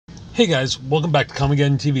Hey guys, welcome back to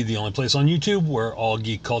Comic-Geddon TV, the only place on YouTube where all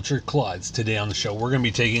geek culture collides. Today on the show, we're going to be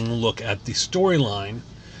taking a look at the storyline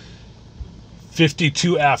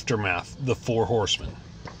 52 Aftermath, the Four Horsemen.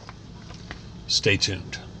 Stay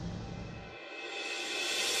tuned.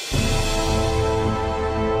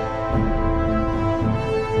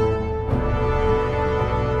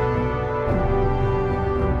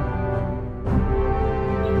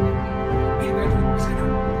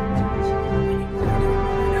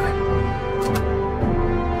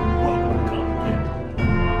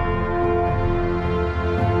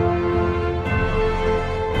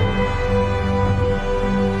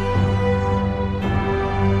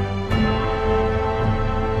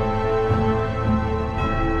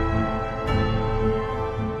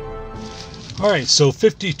 Alright, so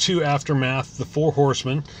 52 Aftermath, the Four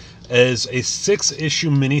Horsemen, is a 6-issue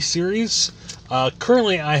miniseries.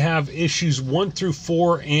 Currently, I have issues 1 through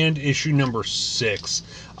 4 and issue number 6.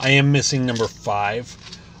 I am missing number 5.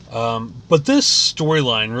 But this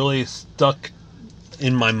storyline really stuck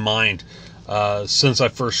in my mind since I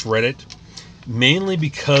first read it, mainly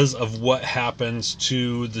because of what happens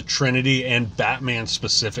to the Trinity and Batman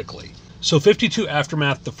specifically. So 52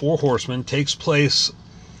 Aftermath, the Four Horsemen, takes place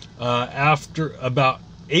after about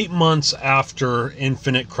 8 months after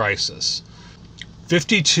Infinite Crisis.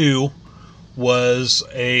 52 was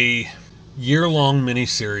a year-long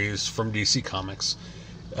miniseries from DC Comics.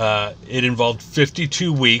 It involved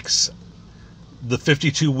 52 weeks, the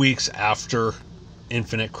 52 weeks after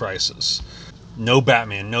Infinite Crisis. No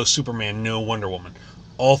Batman, no Superman, no Wonder Woman.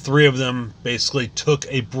 All three of them basically took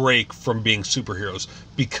a break from being superheroes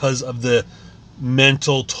because of the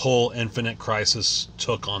mental toll Infinite Crisis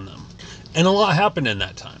took on them. And a lot happened in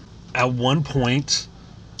that time. At one point,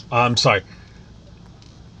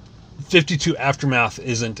 52 Aftermath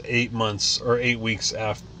isn't 8 months or 8 weeks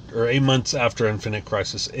after, or 8 months after Infinite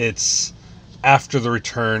Crisis. It's after the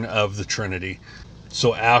return of the Trinity.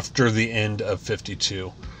 So after the end of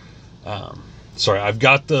 52. I've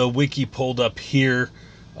got the wiki pulled up here,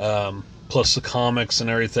 plus the comics and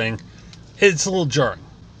everything. It's a little jarring.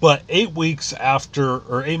 But 8 weeks after,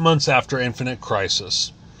 or 8 months after Infinite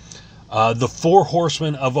Crisis, the Four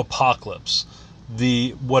Horsemen of Apokolips,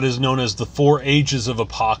 what is known as the Four Ages of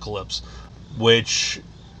Apokolips, which,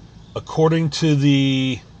 according to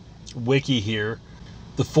the wiki here,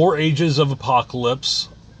 the Four Ages of Apokolips,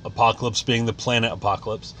 Apokolips being the planet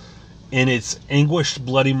Apokolips, in its Anguished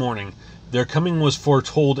Bloody Morning, their coming was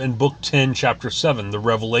foretold in Book 10, Chapter 7, the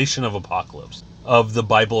Revelation of Apokolips, of the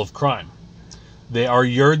Bible of Crime. They are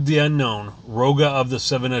Yurrd the Unknown, Rogga of the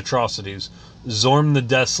Seven Atrocities, Zorrm the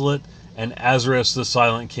Desolate, and Azraeuz the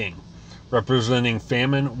Silent King, representing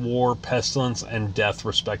famine, war, pestilence, and death,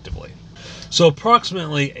 respectively. So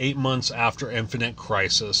approximately 8 months after Infinite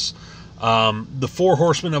Crisis, the Four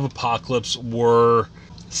Horsemen of Apokolips were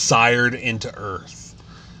sired into Earth.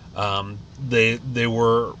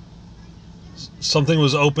 Something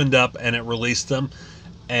was opened up and it released them,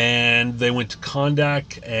 and they went to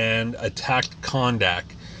Kahndaq and attacked Kahndaq,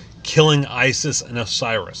 killing Isis and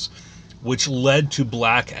Osiris, which led to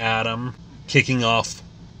Black Adam kicking off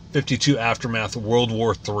 52 Aftermath World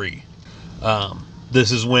War III.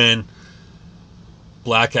 This is when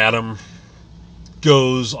Black Adam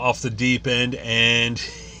goes off the deep end and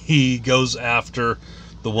he goes after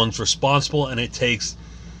the ones responsible, and it takes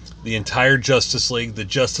the entire Justice League, the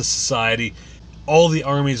Justice Society, all the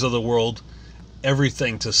armies of the world,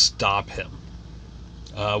 everything to stop him.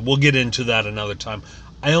 We'll get into that another time.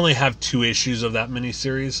 I only have 2 issues of that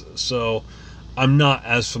miniseries, so I'm not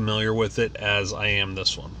as familiar with it as I am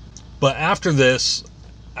this one. But after those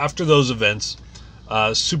events,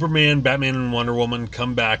 Superman, Batman, and Wonder Woman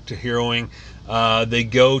come back to heroing. They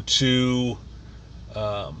go to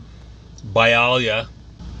Bialya,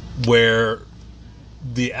 where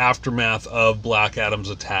the aftermath of Black Adam's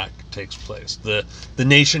attack takes place. The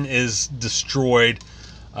nation is destroyed.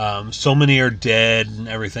 So many are dead and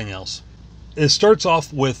everything else. It starts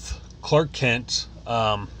off with Clark Kent,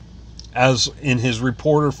 as in his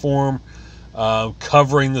reporter form,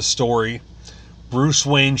 covering the story. Bruce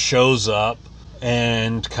Wayne shows up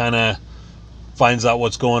and kind of finds out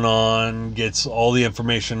what's going on, gets all the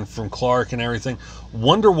information from Clark and everything.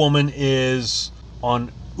 Wonder Woman is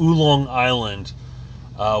on Oolong Island,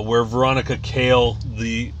 where Veronica Cale,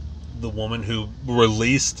 the woman who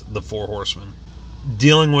released the Four Horsemen,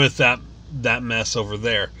 dealing with that mess over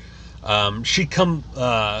there. She comes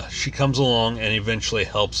along and eventually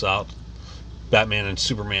helps out Batman and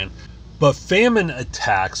Superman. But famine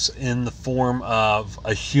attacks in the form of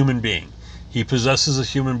a human being. He possesses a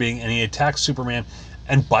human being and he attacks Superman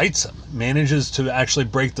and bites him. Manages to actually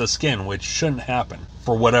break the skin, which shouldn't happen.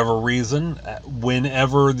 For whatever reason,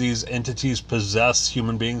 whenever these entities possess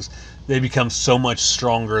human beings, they become so much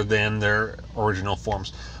stronger than their original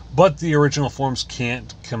forms. But the original forms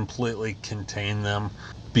can't completely contain them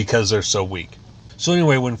because they're so weak. So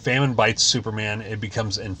anyway, when famine bites Superman, it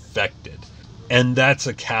becomes infected. And that's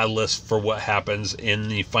a catalyst for what happens in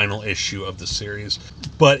the final issue of the series.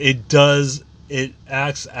 But it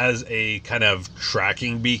acts as a kind of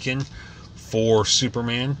tracking beacon for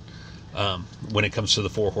Superman when it comes to the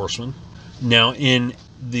Four Horsemen. Now, in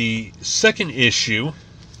the second issue,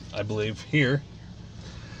 I believe here,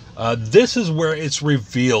 this is where it's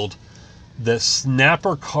revealed that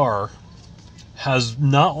Snapper Carr has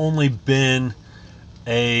not only been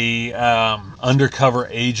a undercover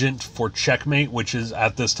agent for Checkmate, which is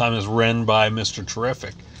at this time is run by Mr.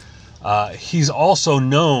 Terrific. He's also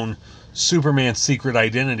known Superman's secret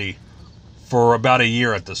identity for about a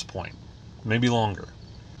year at this point, maybe longer.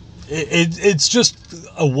 It's just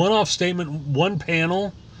a one-off statement, one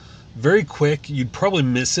panel, very quick. You'd probably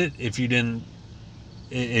miss it if you didn't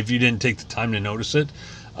take the time to notice it.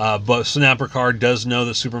 But Snapper Carr does know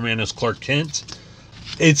that Superman is Clark Kent.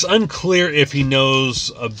 It's unclear if he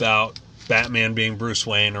knows about Batman being Bruce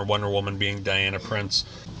Wayne or Wonder Woman being Diana Prince.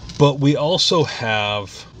 But we also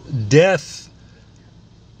have Death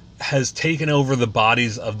has taken over the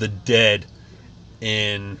bodies of the dead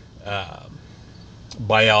in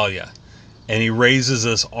Bialya. And he raises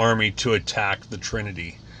this army to attack the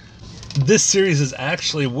Trinity. This series is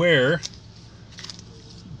actually where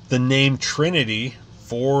the name Trinity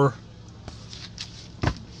for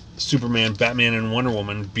Superman, Batman, and Wonder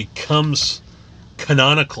Woman becomes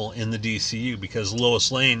canonical in the DCU because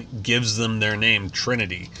Lois Lane gives them their name,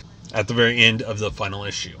 Trinity, at the very end of the final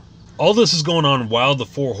issue. All this is going on while the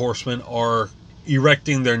Four Horsemen are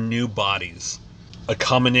erecting their new bodies, a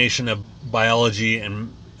combination of biology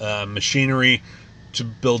and machinery to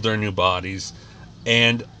build their new bodies.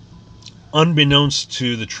 And unbeknownst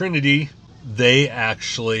to the Trinity, they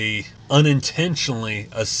actually unintentionally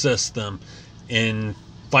assist them in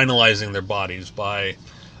finalizing their bodies by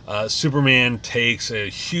Superman takes a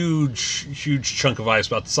huge chunk of ice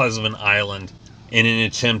about the size of an island in an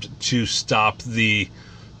attempt to stop the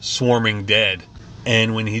swarming dead.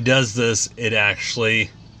 And when he does this, it actually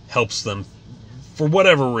helps them for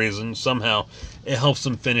whatever reason. Somehow it helps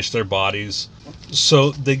them finish their bodies.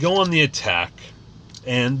 So they go on the attack.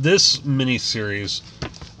 And this miniseries,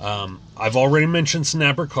 I've already mentioned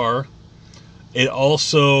Snapper Carr. It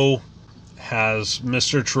also has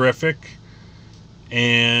Mr. Terrific,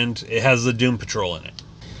 and it has the Doom Patrol in it.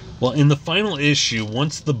 Well, in the final issue,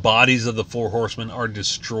 once the bodies of the Four Horsemen are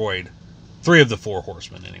destroyed, 3 of the Four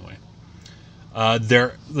Horsemen anyway,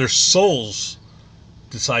 their souls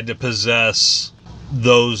decide to possess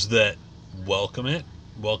those that welcome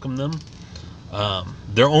them.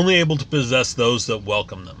 They're only able to possess those that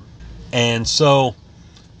welcome them. And so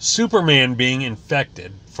Superman, being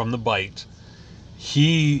infected from the bite,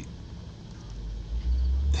 his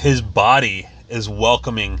body is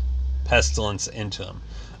welcoming pestilence into him.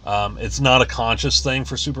 It's not a conscious thing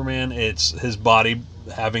for Superman. It's his body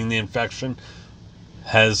having the infection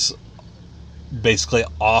has basically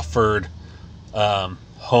offered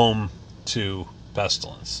home to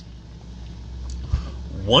pestilence.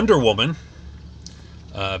 Wonder Woman,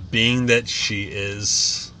 being that she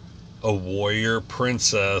is a warrior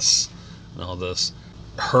princess and all this,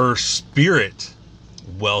 her spirit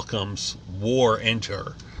welcomes war into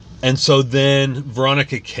her. And so then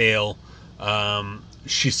Veronica Cale,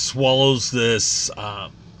 she swallows this,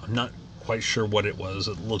 I'm not quite sure what it was.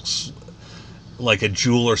 It looks like a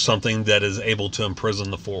jewel or something that is able to imprison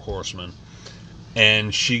the Four Horsemen.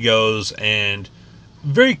 And she goes and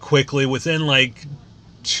very quickly, within like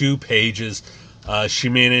 2 pages, she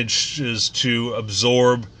manages to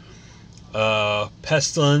absorb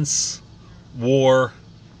pestilence from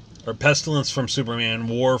Superman,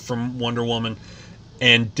 war from Wonder Woman,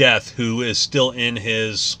 and Death, who is still in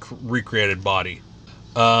his recreated body.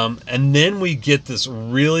 And then we get this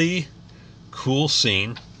really cool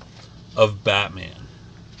scene of Batman.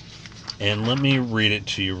 And let me read it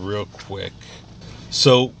to you real quick.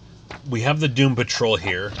 So we have the Doom Patrol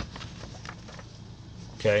here.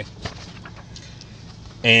 Okay.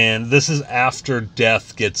 And this is after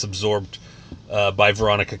Death gets absorbed by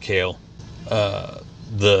Veronica Cale.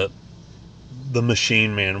 The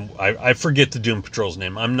Machine Man. I forget the Doom Patrol's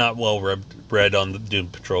name. I'm not well read on the Doom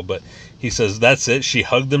Patrol, but he says, "That's it? She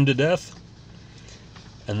hugged them to death?"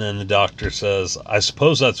 And then the Doctor says, "I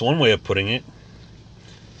suppose that's one way of putting it."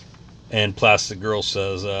 And Plastic Girl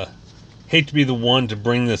says, hate to be the one to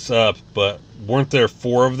bring this up, but weren't there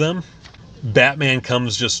 4 of them? Batman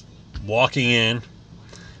comes just walking in,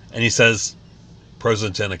 and he says,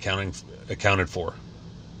 "President accounted for.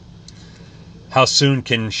 How soon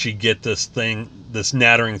can she get this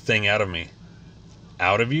nattering thing out of me?"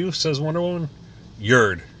 "Out of you?" says Wonder Woman.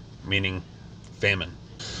 "Yurrd," meaning famine.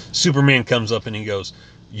 Superman comes up and he goes,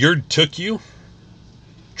 "Yurrd took you?"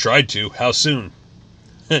 "Tried to. How soon?"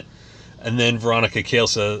 And then Veronica Cale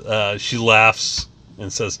says, she laughs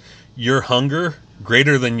and says, "Your hunger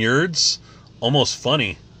greater than Yurrd's? Almost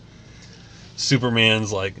funny."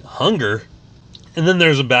 Superman's like, "Hunger?" And then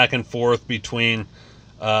there's a back and forth between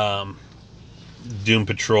Doom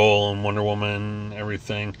Patrol and Wonder Woman and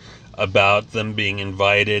everything about them being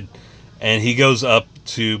invited. And he goes up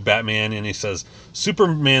to Batman and he says,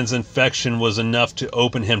 "Superman's infection was enough to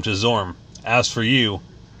open him to Zorrm. As for you..."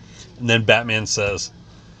 And then Batman says,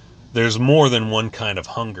 "There's more than one kind of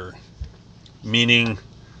hunger." Meaning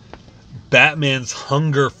Batman's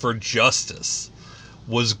hunger for justice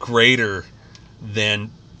was greater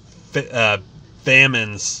than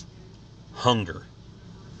famine's hunger.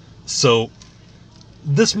 So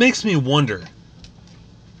this makes me wonder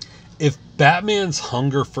if Batman's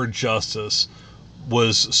hunger for justice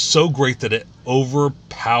was so great that it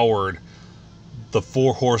overpowered the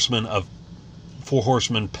Four Horsemen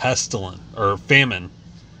pestilence or famine.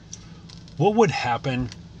 What would happen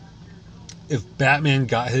if Batman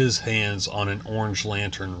got his hands on an orange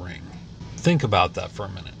lantern ring? Think about that for a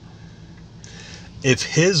minute. If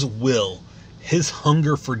his will, his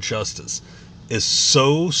hunger for justice is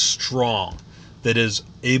so strong that is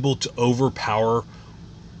able to overpower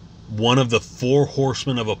one of the Four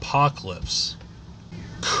Horsemen of Apokolips,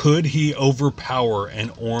 could he overpower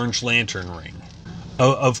an orange lantern ring?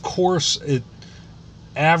 Of course,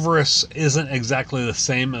 avarice isn't exactly the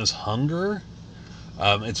same as hunger.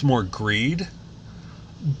 It's more greed.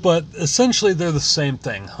 But essentially they're the same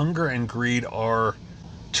thing. Hunger and greed are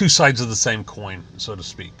 2 sides of the same coin, so to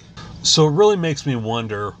speak. So it really makes me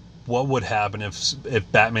wonder what would happen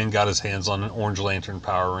if Batman got his hands on an orange lantern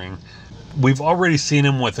power ring. We've already seen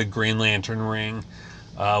him with a Green Lantern ring.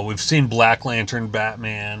 We've seen Black Lantern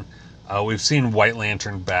Batman. We've seen White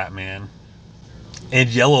Lantern Batman. And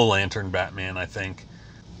Yellow Lantern Batman, I think.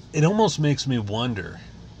 It almost makes me wonder,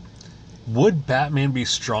 would Batman be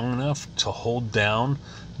strong enough to hold down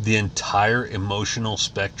the entire emotional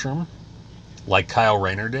spectrum like Kyle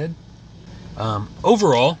Rayner did?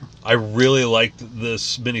 Overall, I really liked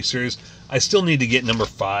this miniseries. I still need to get number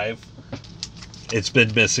 5. It's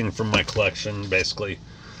been missing from my collection, basically,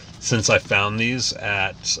 since I found these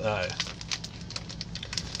at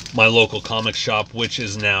my local comic shop, which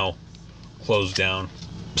is now closed down.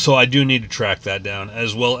 So I do need to track that down,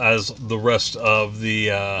 as well as the rest of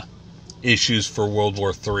the issues for World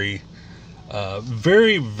War III.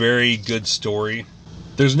 Very, very good story.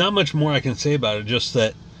 There's not much more I can say about it, just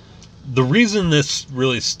that the reason this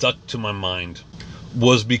really stuck to my mind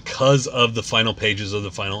was because of the final pages of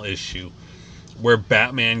the final issue, where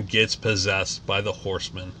Batman gets possessed by the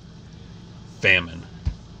Horseman, Famine.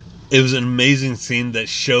 It was an amazing scene that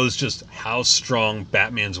shows just how strong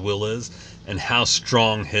Batman's will is and how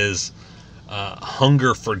strong his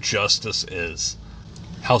hunger for justice is.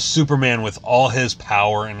 How Superman, with all his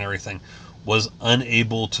power and everything, was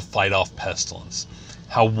unable to fight off pestilence.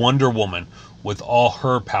 How Wonder Woman, with all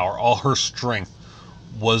her power, all her strength,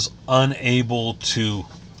 was unable to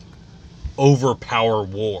overpower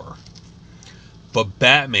war. But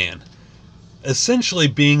Batman, essentially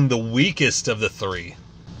being the weakest of the 3,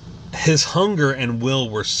 his hunger and will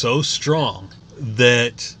were so strong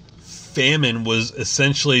that Famine was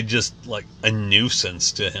essentially just like a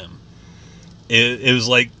nuisance to him. It was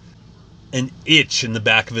like an itch in the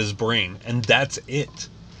back of his brain, and that's it.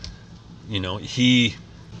 You know, he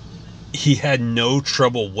had no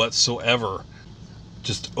trouble whatsoever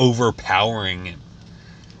just overpowering him.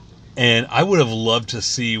 And I would have loved to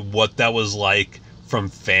see what that was like from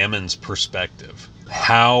Famine's perspective.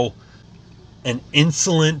 How an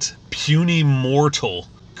insolent, puny mortal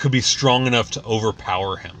could be strong enough to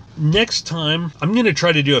overpower him. Next time, I'm going to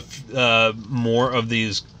try to do more of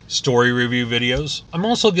these story review videos. I'm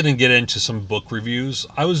also going to get into some book reviews.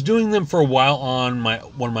 I was doing them for a while on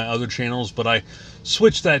one of my other channels, but I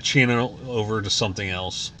switched that channel over to something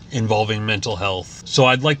else involving mental health. So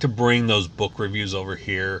I'd like to bring those book reviews over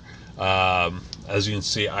here. As you can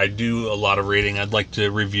see, I do a lot of reading. I'd like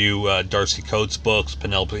to review Darcy Coates' books,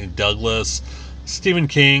 Penelope Douglas, Stephen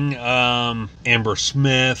King, Amber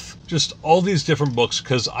Smith, just all these different books,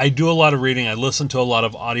 because I do a lot of reading. I listen to a lot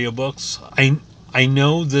of audiobooks. I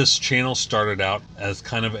know this channel started out as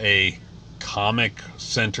kind of a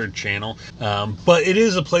comic-centered channel, but it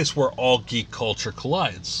is a place where all geek culture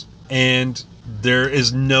collides. And there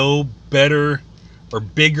is no better or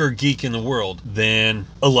bigger geek in the world than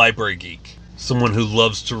a library geek, someone who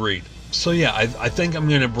loves to read. So yeah, I think I'm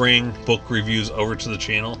going to bring book reviews over to the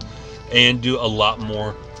channel and do a lot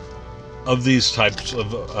more of these types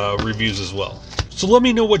of reviews as well. So let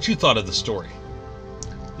me know what you thought of the story.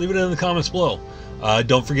 Leave it in the comments below.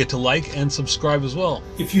 Don't forget to like and subscribe as well.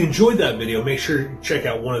 If you enjoyed that video, make sure to check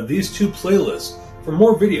out one of these two playlists for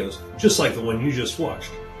more videos just like the one you just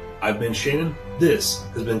watched. I've been Shannon. This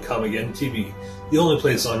has been Comic-Geddon TV, the only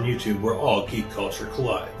place on YouTube where all geek culture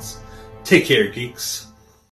collides. Take care, geeks.